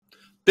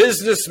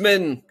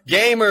Businessmen,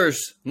 gamers,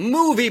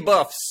 movie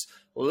buffs,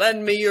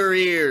 lend me your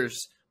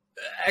ears.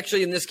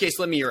 Actually, in this case,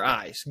 lend me your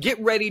eyes. Get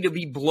ready to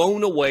be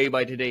blown away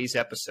by today's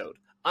episode.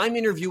 I'm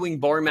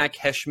interviewing Barmak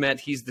Heshmat.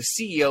 He's the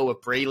CEO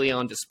of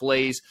Breyon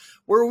Displays,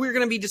 where we're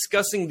going to be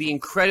discussing the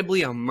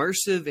incredibly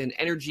immersive and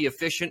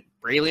energy-efficient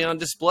Breyon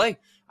display.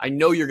 I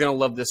know you're going to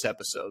love this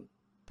episode.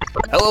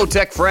 Hello,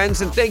 tech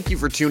friends, and thank you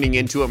for tuning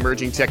into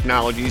Emerging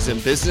Technologies in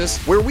Business,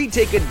 where we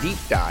take a deep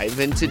dive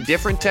into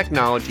different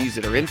technologies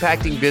that are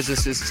impacting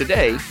businesses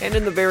today and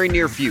in the very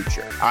near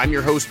future. I'm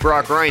your host,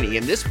 Brock Riney,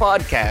 and this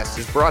podcast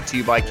is brought to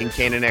you by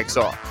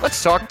ConcannonXR.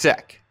 Let's talk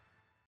tech.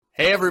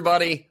 Hey,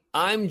 everybody.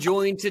 I'm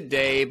joined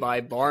today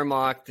by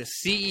Barmak, the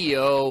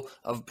CEO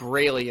of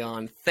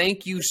Breyon.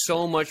 Thank you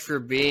so much for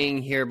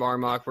being here,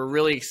 Barmak. We're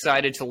really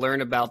excited to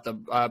learn about the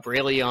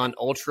Breyon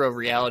Ultra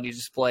Reality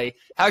Display.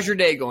 How's your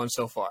day going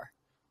so far?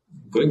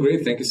 Going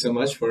great. Thank you so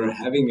much for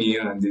having me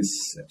on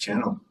this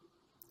channel.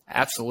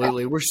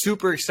 Absolutely. We're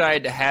super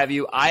excited to have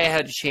you. I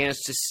had a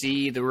chance to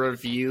see the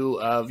review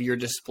of your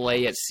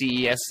display at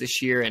CES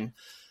this year, and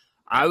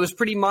I was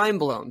pretty mind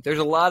blown. There's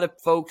a lot of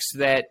folks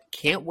that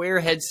can't wear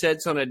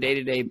headsets on a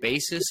day-to-day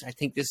basis. I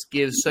think this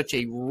gives such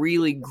a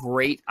really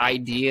great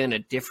idea and a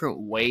different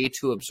way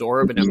to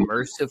absorb an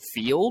immersive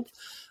field.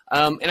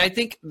 And I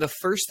think the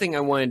first thing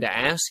I wanted to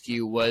ask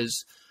you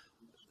was,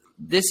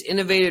 this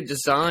innovative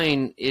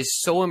design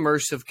is so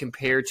immersive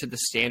compared to the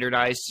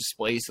standardized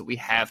displays that we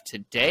have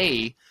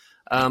today.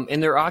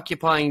 And they're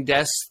occupying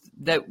desks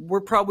that we're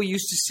probably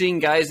used to seeing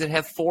guys that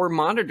have 4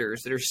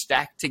 monitors that are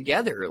stacked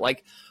together.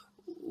 Like,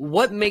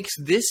 what makes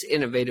this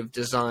innovative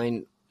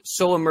design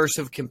so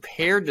immersive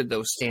compared to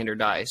those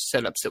standardized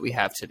setups that we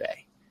have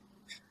today?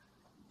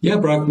 Yeah,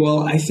 Brock.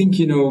 Well, I think,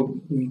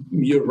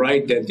 you're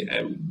right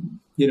that,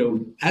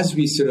 as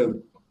we sort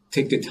of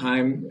take the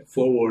time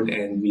forward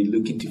and we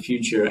look into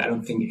future, I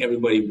don't think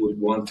everybody would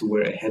want to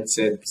wear a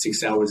headset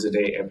 6 hours a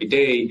day, every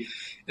day.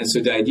 And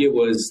so the idea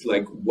was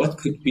like, what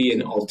could be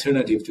an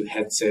alternative to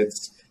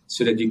headsets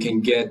so that you can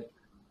get,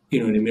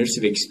 an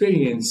immersive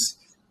experience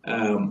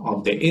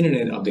of the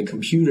internet, of the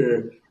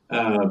computer,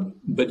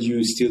 but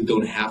you still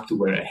don't have to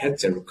wear a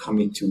headset or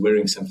commit to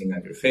wearing something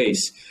on your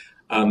face.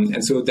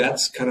 And so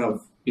that's kind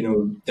of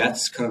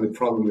the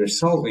problem we're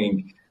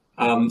solving.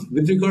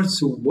 With regards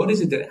to what is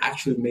it that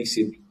actually makes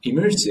it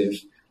immersive,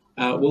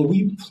 well,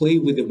 we play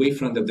with the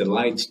wavefront of the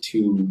light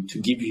to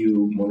give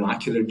you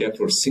monocular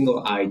depth or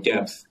single eye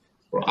depth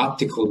or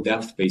optical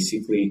depth,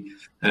 basically,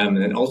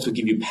 and also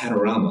give you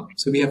panorama.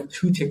 So we have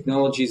 2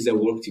 technologies that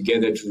work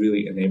together to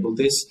really enable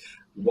this.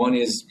 One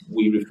is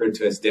we refer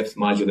to as depth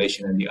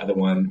modulation, and the other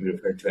one we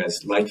refer to as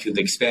light field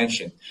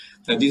expansion.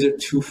 Now, these are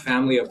 2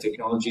 family of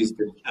technologies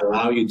that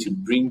allow you to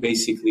bring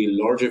basically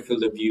larger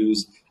field of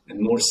views and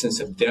more sense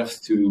of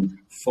depth to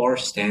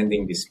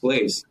far-standing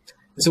displays.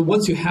 And so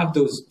once you have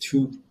those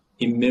 2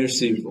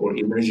 immersive or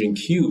emerging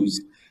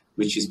cues,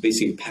 which is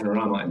basically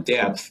panorama and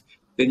depth,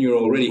 then you're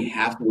already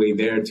halfway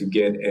there to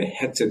get a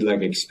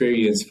headset-like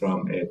experience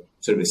from a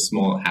sort of a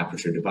small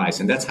aperture device.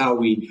 And that's how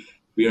we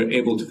are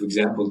able to, for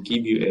example,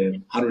 give you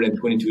a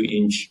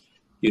 122-inch,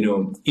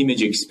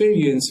 image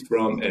experience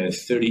from a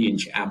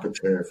 30-inch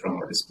aperture from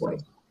our display.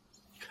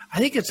 I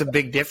think it's a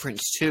big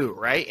difference too,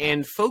 right?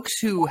 And folks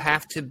who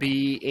have to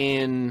be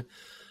in,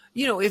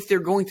 if they're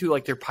going through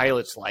like their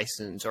pilot's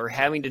license or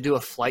having to do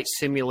a flight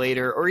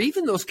simulator, or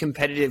even those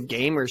competitive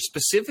gamers,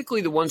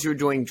 specifically the ones who are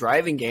doing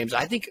driving games,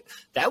 I think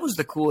that was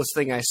the coolest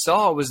thing I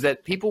saw, was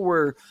that people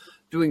were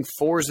doing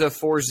Forza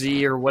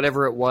 4Z or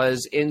whatever it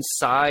was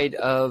inside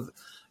of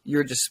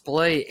your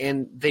display,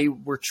 and they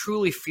were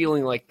truly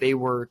feeling like they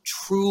were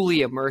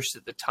truly immersed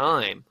at the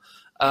time.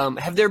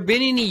 Have there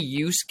been any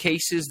use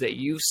cases that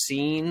you've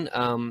seen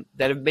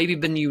that have maybe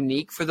been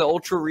unique for the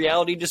Ultra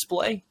Reality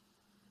display?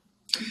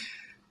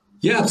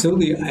 Yeah,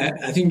 absolutely.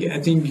 I think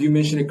you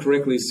mentioned it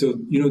correctly. So,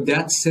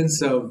 that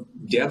sense of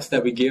depth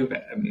that we give,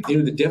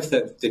 the depth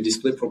that the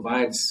display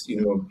provides,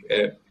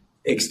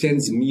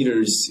 extends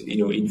meters,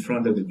 in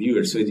front of the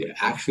viewer. So it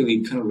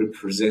actually kind of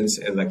represents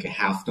like a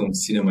half-tone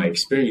cinema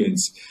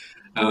experience.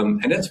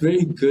 And that's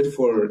very good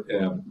for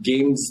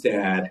games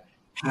that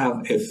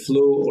have a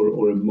flow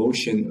or a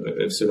motion,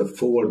 a sort of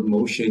forward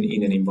motion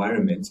in an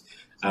environment,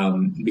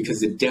 because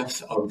the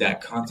depth of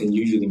that content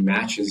usually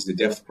matches the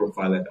depth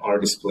profile that our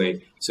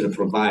display sort of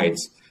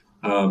provides.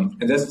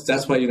 And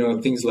that's why,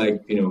 things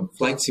like,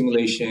 flight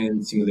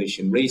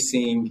simulation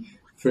racing,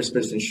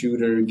 first-person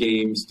shooter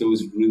games,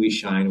 those really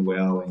shine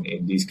well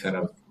in these kind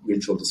of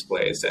virtual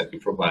displays that we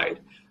provide.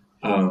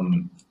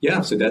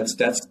 So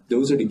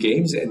those are the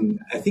games. And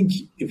I think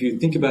if you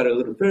think about it a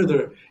little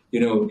further,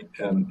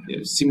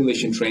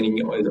 simulation training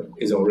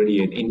is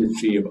already an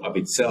industry of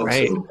itself.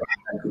 Right. So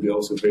that could be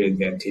also very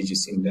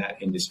advantageous in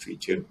that industry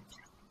too.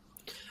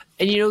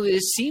 And,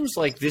 it seems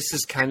like this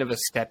is kind of a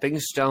stepping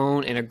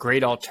stone and a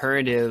great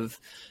alternative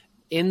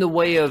in the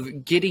way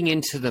of getting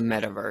into the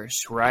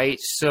metaverse, right?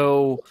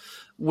 So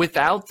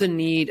without the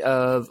need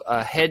of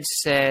a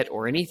headset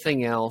or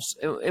anything else.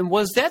 And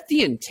was that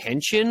the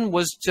intention,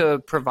 was to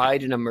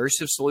provide an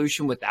immersive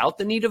solution without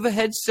the need of a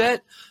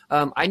headset?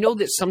 I know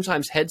that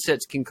sometimes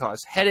headsets can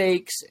cause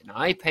headaches and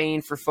eye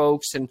pain for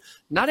folks, and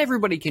not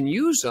everybody can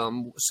use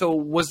them. So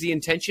was the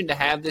intention to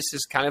have this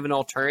as kind of an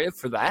alternative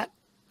for that?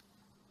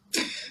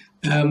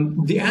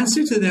 The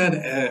answer to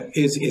that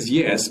is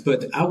yes,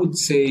 but I would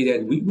say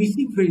that we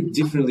think very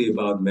differently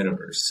about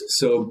metaverse.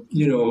 So,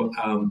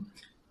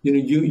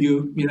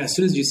 as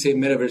soon as you say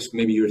metaverse,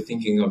 maybe you're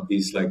thinking of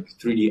these like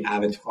 3D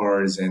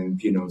avatars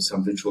and,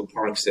 some virtual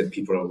parks that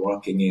people are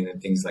walking in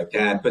and things like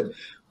that. But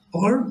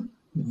our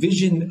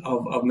vision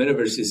of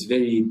metaverse is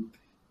very,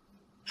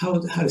 how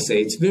to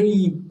say, it's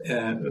very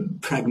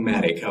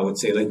pragmatic, I would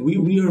say. Like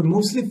we are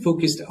mostly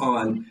focused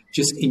on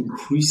just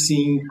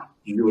increasing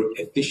your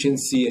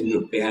efficiency and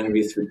your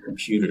bandwidth with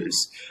computers.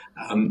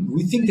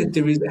 We think that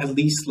there is at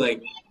least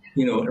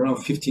around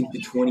 15 to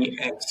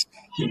 20x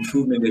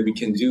improvement that we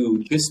can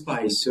do just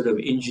by sort of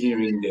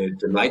engineering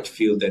the light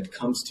field that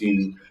comes to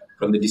you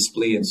from the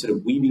display and sort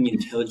of weaving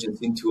intelligence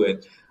into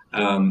it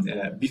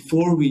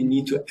before we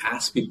need to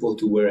ask people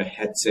to wear a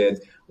headset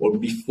or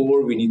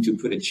before we need to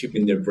put a chip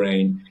in their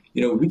brain.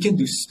 We can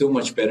do so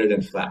much better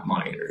than flat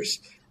monitors.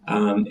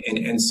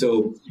 And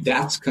so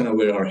that's kind of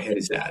where our head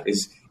is at,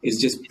 is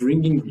just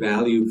bringing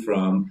value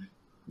from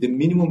the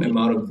minimum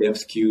amount of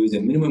depth cues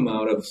and minimum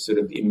amount of sort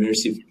of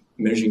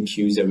immersion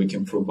cues that we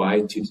can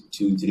provide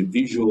to the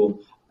visual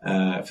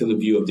field of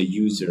view of the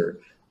user,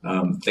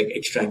 like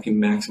extracting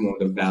maximum of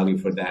the value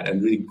for that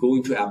and really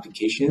going to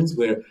applications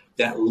where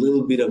that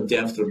little bit of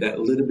depth or that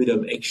little bit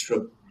of extra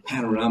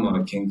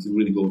panorama can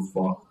really go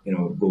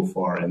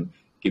far and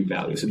give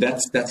value. So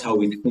that's how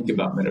we think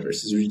about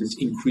metaverse, is we're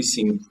just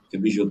increasing the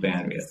visual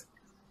bandwidth.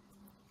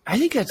 I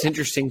think that's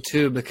interesting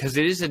too, because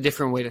it is a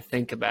different way to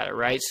think about it,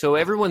 right? So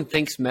everyone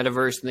thinks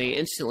metaverse and they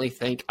instantly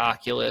think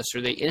Oculus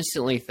or they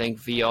instantly think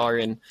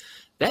VR, and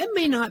that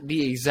may not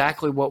be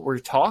exactly what we're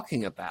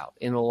talking about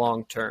in the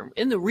long term.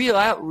 In the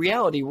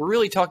reality, we're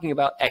really talking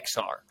about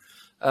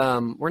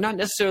XR. We're not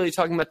necessarily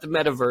talking about the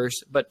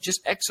metaverse, but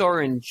just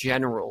XR in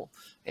general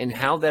and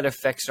how that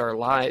affects our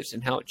lives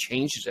and how it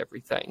changes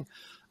everything.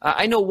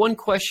 I know one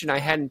question I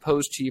hadn't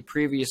posed to you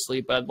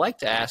previously, but I'd like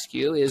to ask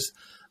you is,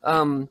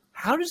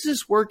 how does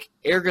this work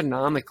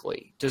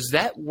ergonomically? Does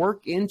that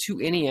work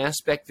into any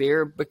aspect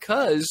there?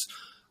 Because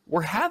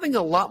we're having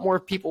a lot more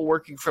people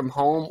working from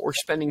home. We're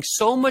spending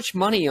so much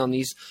money on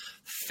these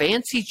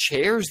fancy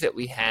chairs that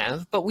we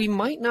have, but we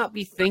might not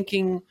be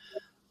thinking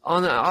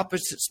on the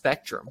opposite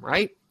spectrum,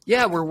 right?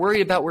 Yeah, we're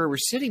worried about where we're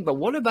sitting, but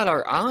what about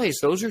our eyes?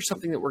 Those are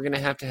something that we're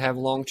going to have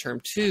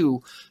long-term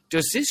too.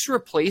 Does this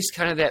replace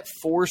kind of that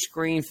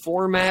four-screen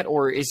format,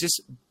 or is this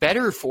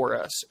better for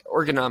us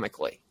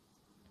ergonomically?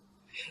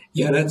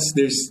 Yeah,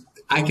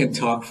 I can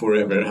talk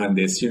forever on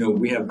this.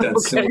 We have done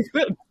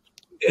good.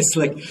 It's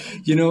like,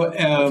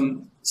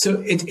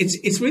 so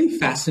it's really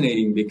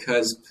fascinating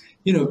because,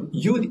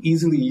 you would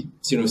easily,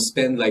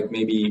 spend like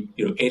maybe,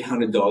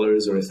 $800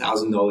 or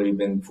 $1,000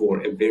 even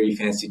for a very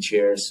fancy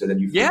chair so that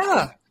you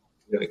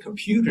a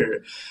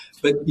computer.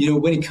 But,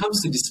 when it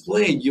comes to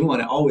display, you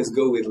want to always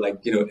go with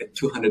like, a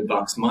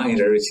 $200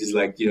 monitor, which is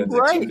like, the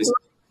cheapest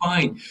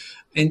fine.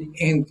 And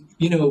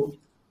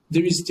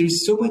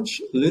there's so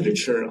much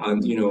literature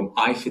on,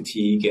 eye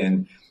fatigue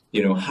and,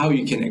 how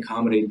you can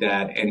accommodate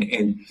that.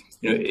 And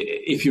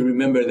if you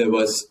remember, there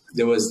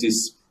was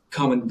this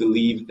common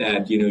belief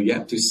that, you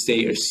have to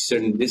stay a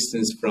certain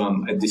distance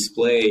from a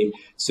display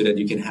so that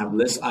you can have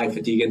less eye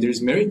fatigue. And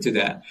there's merit to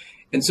that.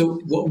 And so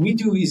what we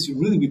do is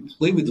really we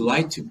play with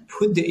light to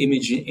put the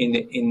image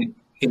in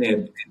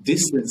a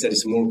distance that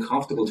is more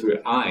comfortable to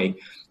your eye.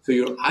 So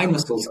your eye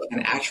muscles can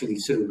actually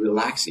sort of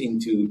relax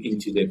into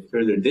the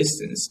further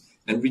distance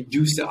and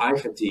reduce the eye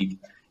fatigue.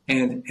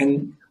 And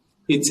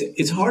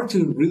it's hard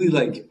to really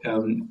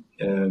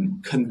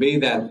convey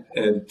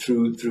that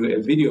through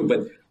a video,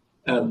 but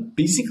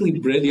basically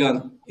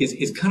Breyon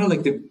is kind of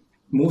like the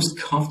most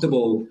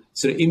comfortable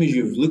sort of image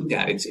you've looked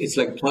at. It's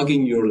like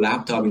plugging your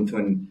laptop into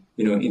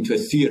a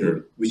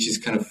theater, which is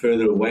kind of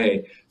further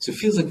away. So it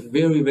feels like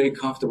very, very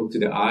comfortable to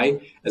the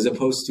eye, as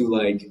opposed to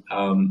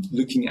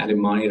looking at a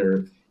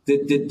monitor.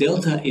 The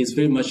delta is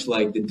very much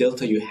like the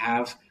delta you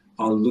have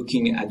on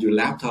looking at your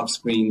laptop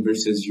screen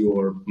versus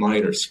your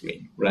monitor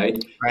screen,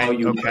 right? How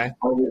you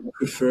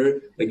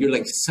prefer, you're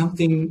like,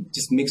 something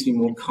just makes me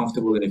more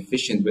comfortable and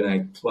efficient when I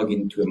plug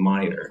into a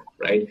monitor,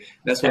 right?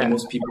 That's why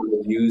most people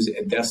will use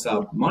a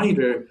desktop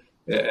monitor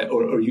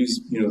or use,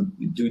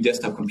 do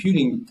desktop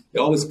computing. They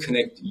always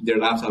connect their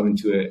laptop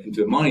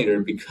into a monitor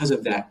because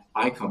of that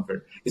eye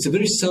comfort. It's a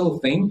very subtle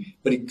thing,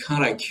 but it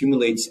kind of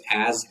accumulates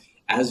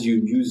as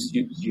you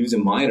use a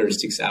monitor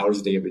 6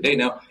 hours a day, every day.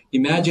 Now,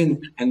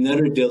 imagine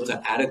another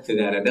delta added to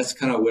that, and that's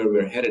kind of where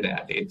we're headed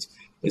at. It's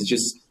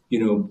just, we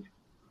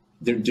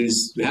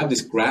have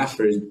this graph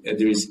where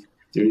there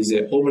is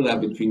an overlap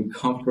between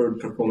comfort,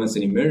 performance,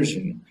 and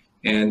immersion,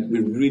 and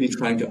we're really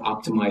trying to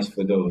optimize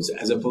for those,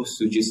 as opposed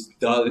to just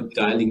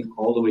dialing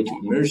all the way to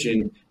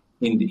immersion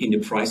in the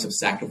price of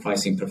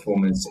sacrificing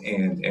performance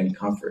and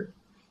comfort.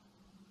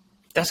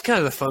 That's kind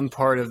of the fun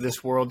part of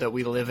this world that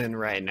we live in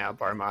right now,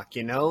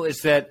 Barmak,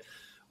 is that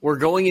we're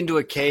going into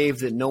a cave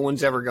that no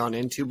one's ever gone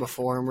into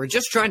before, and we're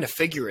just trying to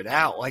figure it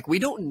out. Like, we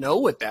don't know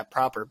what that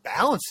proper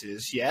balance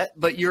is yet,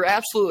 but you're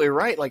absolutely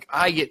right. Like,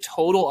 I get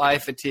total eye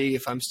fatigue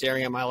if I'm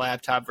staring at my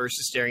laptop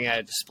versus staring at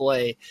a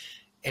display,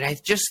 and I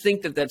just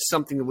think that that's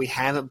something that we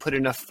haven't put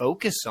enough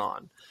focus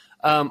on.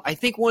 I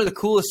think one of the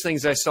coolest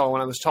things I saw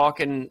when I was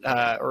talking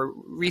or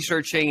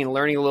researching and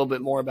learning a little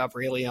bit more about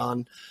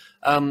Breyon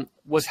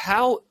was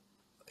how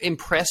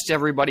impressed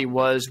everybody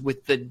was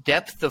with the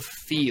depth of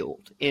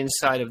field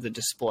inside of the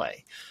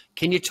display.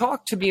 Can you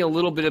talk to me a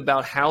little bit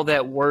about how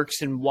that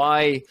works and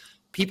why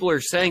people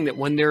are saying that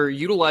when they're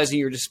utilizing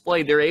your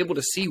display, they're able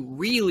to see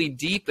really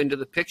deep into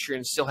the picture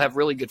and still have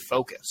really good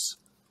focus?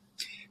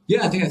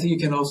 Yeah, I think you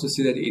can also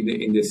see that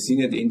in the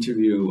CNET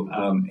interview,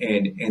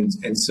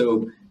 and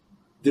so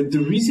the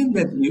reason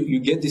that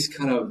you get this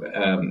kind of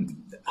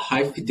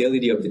high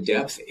fidelity of the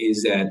depth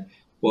is that,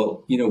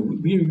 well,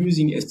 we are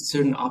using a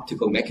certain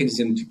optical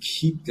mechanism to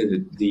keep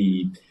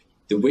the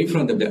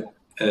wavefront of the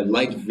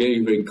light very,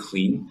 very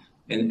clean.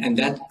 And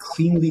that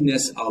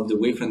cleanliness of the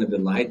wavefront of the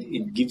light,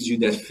 it gives you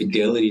that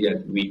fidelity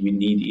that we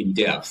need in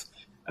depth.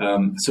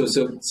 So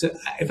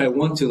if I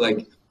want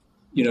to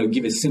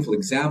give a simple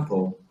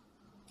example,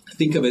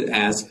 think of it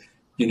as,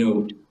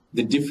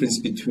 the difference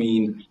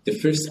between the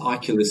first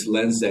Oculus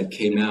lens that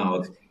came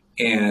out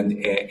and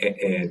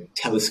a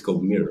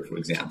telescope mirror, for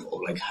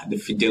example, like the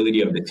fidelity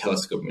of the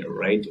telescope mirror,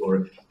 right?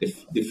 Or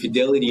the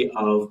fidelity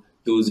of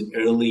those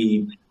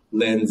early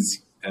lens,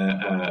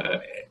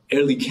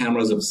 early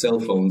cameras of cell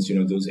phones,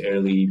 those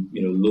early,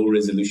 low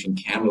resolution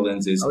camera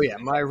lenses. Oh yeah,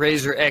 my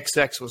Razor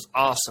XX was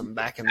awesome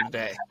back in the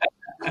day.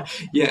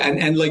 Yeah,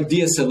 and like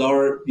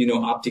DSLR,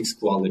 optics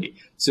quality.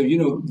 So,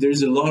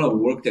 there's a lot of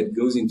work that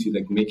goes into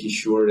like making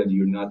sure that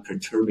you're not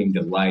perturbing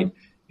the light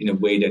in a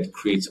way that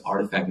creates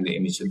artifact in the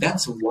image. So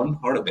that's one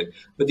part of it.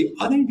 But the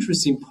other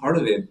interesting part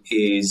of it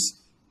is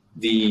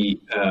the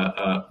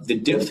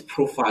depth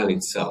profile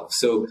itself.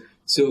 So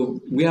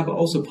we have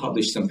also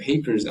published some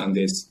papers on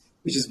this,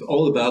 which is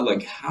all about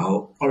like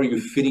how are you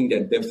fitting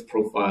that depth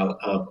profile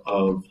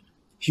of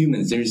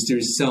humans.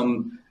 There's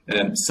some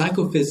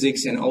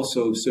psychophysics and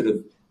also sort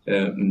of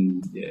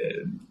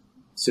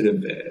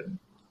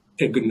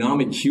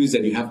ergonomic cues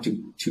that you have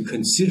to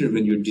consider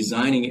when you're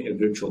designing a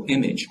virtual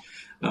image.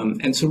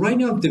 And so right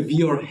now, the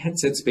VR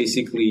headsets,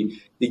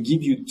 basically, they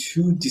give you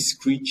two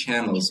discrete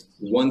channels,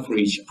 one for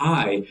each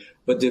eye,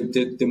 but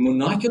the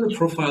monocular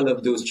profile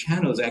of those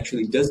channels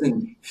actually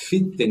doesn't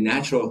fit the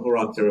natural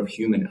horopter of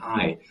human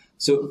eye.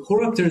 So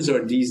horopters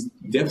are these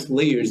depth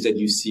layers that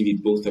you see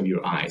with both of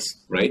your eyes,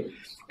 right?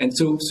 And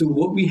so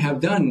what we have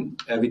done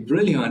with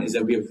Breyon is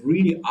that we have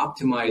really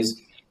optimized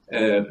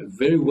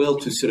very well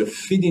to sort of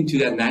fit into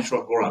that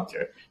natural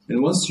horopter.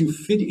 And once you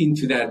fit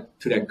into that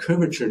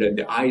curvature that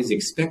the eye is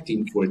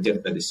expecting for a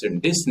depth at a certain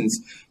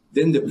distance,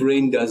 then the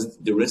brain does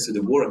the rest of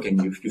the work,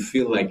 and you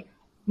feel like,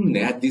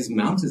 these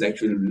mountains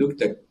actually look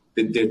like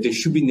they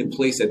should be in the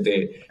place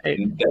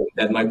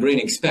that my brain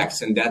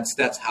expects, and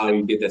that's how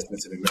you get that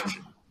sense of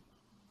immersion.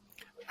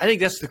 I think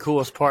that's the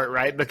coolest part,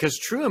 right? Because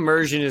true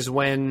immersion is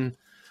when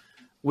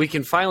we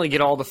can finally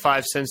get all the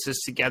five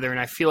senses together, and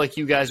I feel like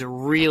you guys have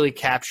really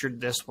captured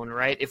this one,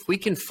 right? If we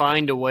can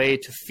find a way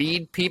to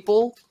feed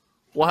people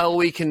while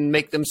we can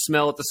make them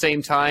smell at the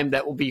same time,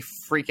 that will be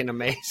freaking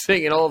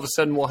amazing, and all of a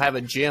sudden we'll have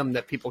a gym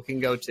that people can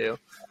go to.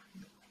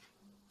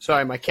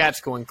 Sorry, my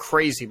cat's going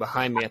crazy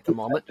behind me at the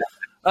moment.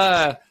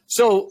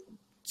 So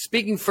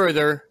speaking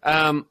further,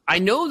 I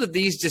know that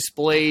these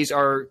displays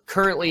are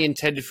currently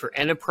intended for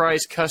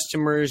enterprise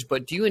customers,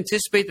 but do you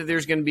anticipate that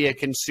there's going to be a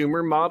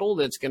consumer model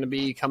that's going to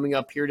be coming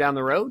up here down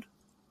the road?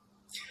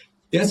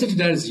 The answer to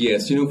that is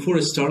yes. For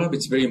a startup,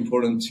 it's very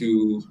important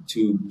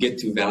to get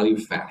to value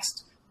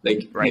fast.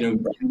 Like, right. You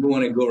don't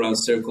want to go around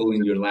circle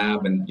in your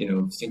lab and,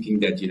 thinking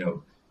that,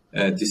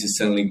 this is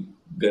suddenly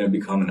going to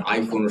become an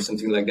iPhone or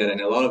something like that.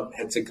 And a lot of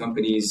headset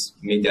companies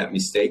made that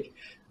mistake.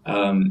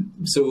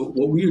 So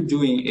what we are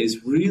doing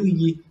is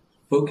really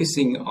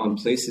focusing on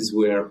places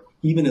where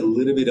even a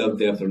little bit of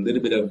depth or a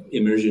little bit of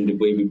immersion, the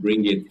way we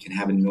bring it, can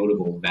have a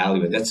notable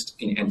value. And that's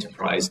in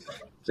enterprise.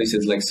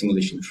 Places like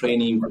simulation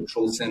training,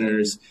 control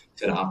centers,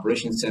 data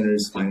operation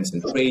centers, finance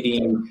and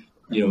trading,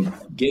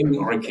 gaming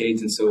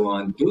arcades and so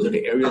on. Those are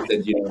the areas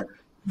that,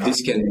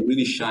 this can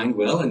really shine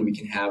well, and we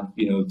can have,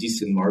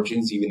 decent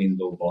margins even in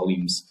low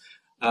volumes.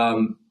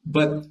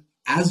 But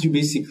as you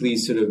basically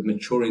sort of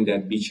mature in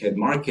that beachhead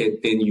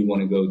market, then you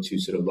want to go to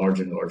sort of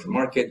larger and larger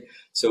market.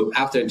 So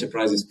after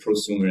enterprise is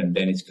prosumer, and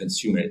then it's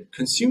consumer.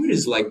 Consumer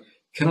is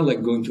kind of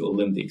like going to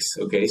Olympics.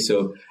 Okay.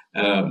 So,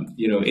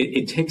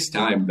 it takes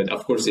time, but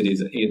of course it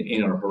is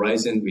in our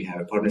horizon. We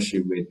have a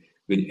partnership with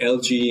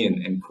LG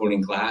and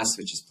Corning Glass,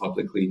 which is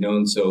publicly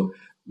known. So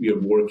we are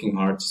working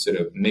hard to sort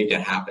of make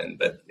that happen,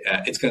 but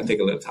it's going to take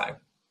a little time.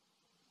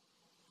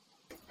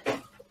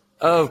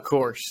 Of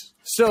course.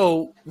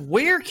 So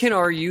where can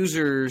our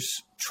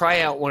users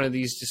try out one of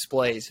these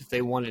displays if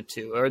they wanted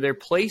to? Are there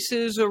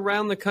places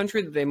around the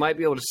country that they might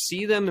be able to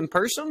see them in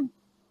person?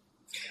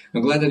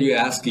 I'm glad that you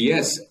asked.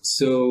 Yes.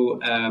 So,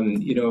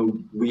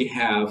 we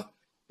have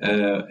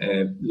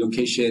a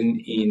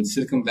location in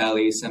Silicon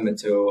Valley, San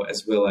Mateo,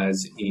 as well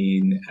as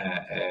in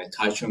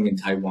Taichung in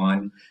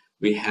Taiwan.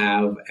 We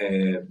have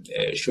a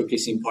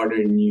showcasing partner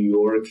in New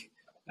York,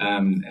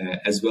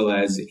 as well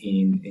as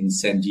in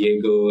San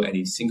Diego and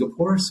in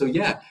Singapore. So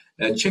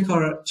check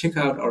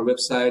out our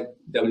website,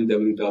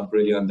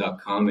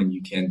 www.breyon.com, and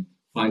you can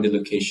find the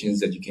locations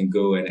that you can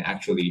go and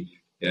actually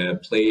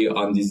play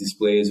on these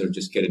displays or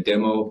just get a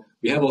demo.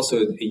 We have also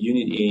a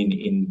unit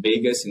in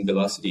Vegas, in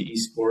Velocity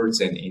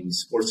Esports, and in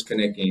Sports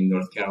Connect in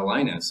North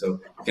Carolina.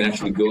 So you can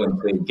actually go and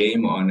play a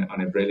game on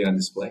a Breyon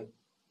display.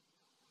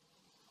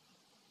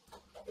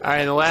 All right,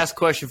 and the last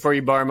question for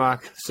you,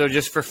 Barmak. So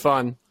just for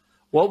fun,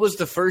 what was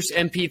the first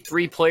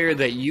MP3 player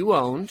that you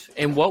owned,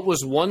 and what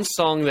was one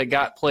song that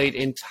got played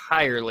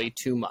entirely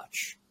too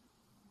much?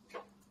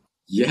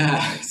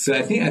 Yeah, so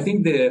I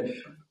think the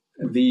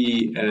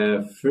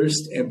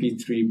first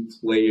MP3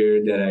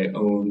 player that I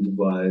owned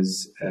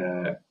was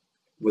a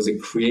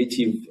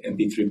creative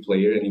MP3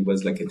 player, and it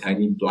was like a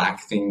tiny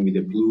black thing with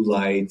a blue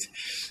light,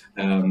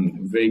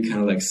 very kind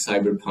of like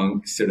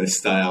cyberpunk sort of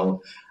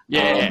style.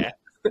 Yeah.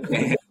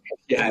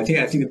 Yeah, I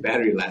think the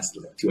battery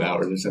lasted like 2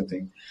 hours or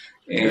something.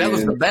 And that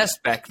was the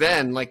best back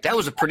then. Like, that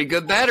was a pretty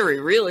good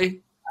battery,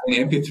 really. I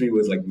mean, MP3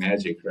 was like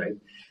magic, right?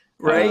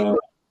 Right.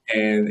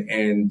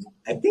 And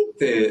I think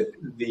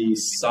the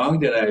song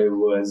that I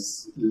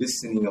was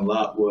listening a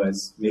lot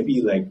was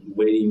maybe like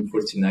 "Waiting for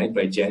Tonight"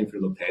 by Jennifer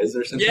Lopez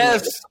or something.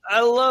 Yes, like that.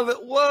 I love it.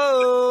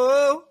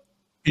 Whoa.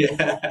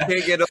 Yeah.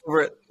 Can't get over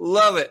it.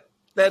 Love it.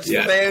 That's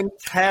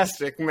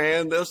fantastic,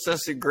 man. That's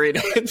such a great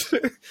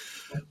answer.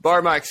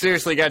 Barmak,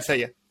 seriously, got to tell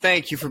you,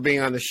 thank you for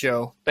being on the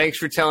show. Thanks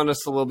for telling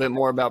us a little bit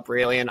more about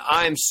Breyon.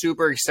 I'm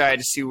super excited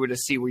to see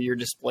where your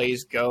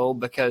displays go,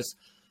 because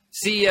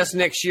CES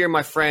next year,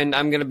 my friend,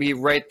 I'm going to be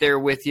right there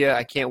with you.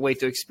 I can't wait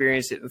to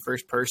experience it in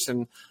first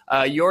person.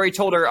 You already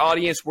told our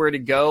audience where to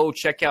go.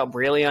 Check out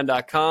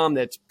Breyon.com.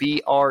 That's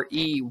BREYLON.com.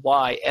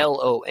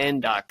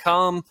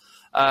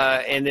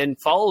 And then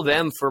follow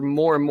them for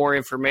more and more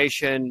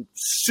information.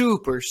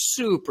 Super,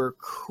 super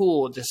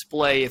cool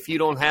display. If you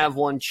don't have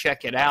one,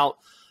 check it out.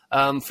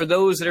 For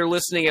those that are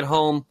listening at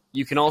home,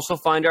 you can also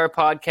find our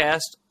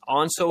podcast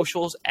on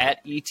socials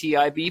at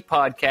ETIB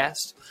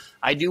Podcast.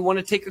 I do want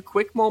to take a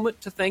quick moment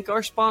to thank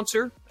our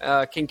sponsor,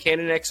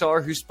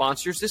 ConcannonXR, who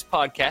sponsors this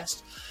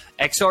podcast.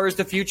 XR is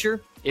the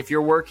future. If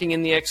you're working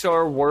in the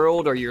XR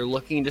world or you're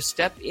looking to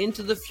step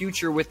into the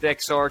future with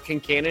XR,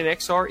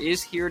 ConcannonXR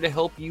is here to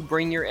help you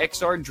bring your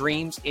XR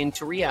dreams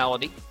into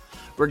reality.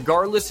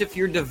 Regardless if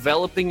you're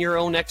developing your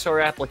own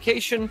XR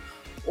application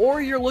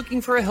or you're looking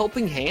for a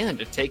helping hand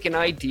to take an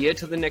idea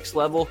to the next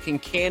level,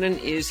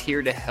 Concannon is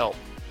here to help.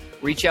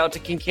 Reach out to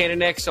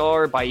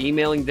ConcannonXR by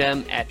emailing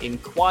them at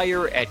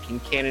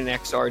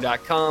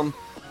inquire@ConcannonXR.com.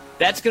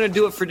 That's going to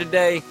do it for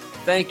today.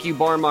 Thank you,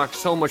 Barmak,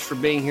 so much for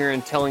being here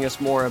and telling us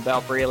more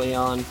about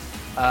Breyon.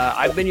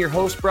 I've been your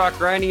host, Brock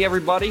Riney,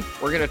 everybody.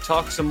 We're going to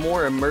talk some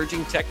more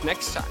emerging tech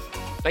next time.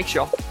 Thanks,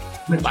 y'all.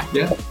 Bye.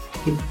 Yeah.